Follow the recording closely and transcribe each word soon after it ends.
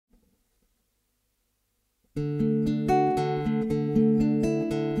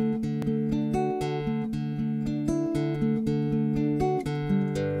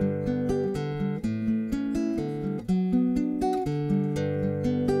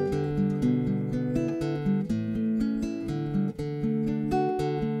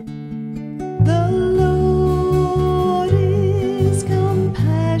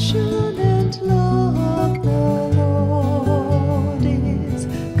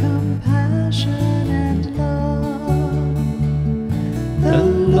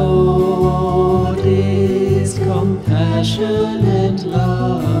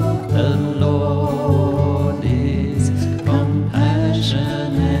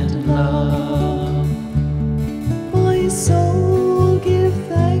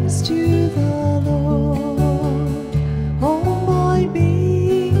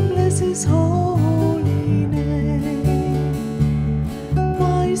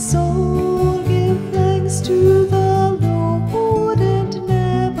soul, give thanks to the Lord and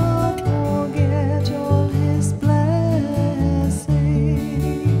never forget all His blessings.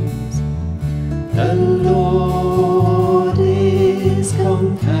 The Lord is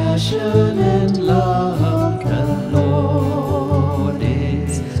compassionate love. The Lord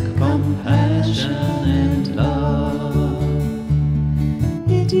is compassionate love.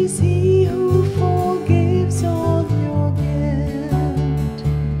 It is He who forgives all your guilt,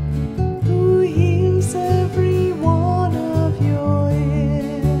 who heals every one of your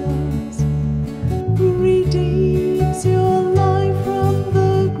ills, who redeems your life from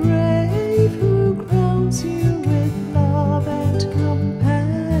the grave, who crowns you with love and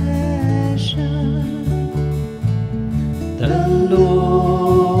compassion. The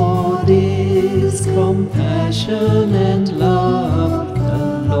Lord is compassionate love. The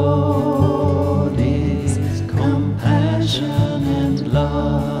Lord is compassionate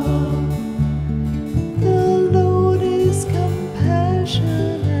love. The Lord is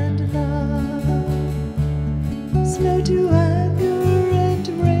compassionate love. Slow to anger and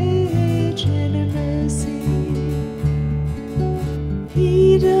rage in mercy.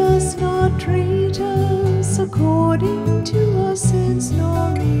 He does not treat us according to our sins,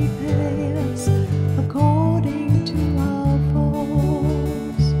 nor repay us according to our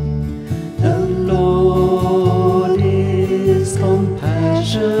faults. The Lord is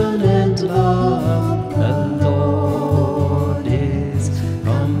compassionate love. The Lord is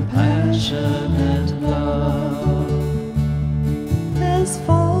compassionate love. As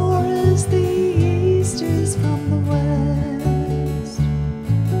far as the east is from the west,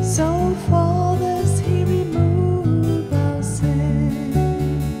 so far does He remove our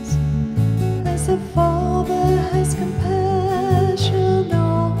sins. As a father has compassion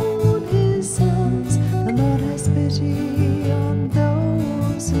on his sons, the Lord has pity on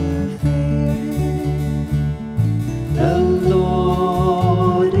those who fear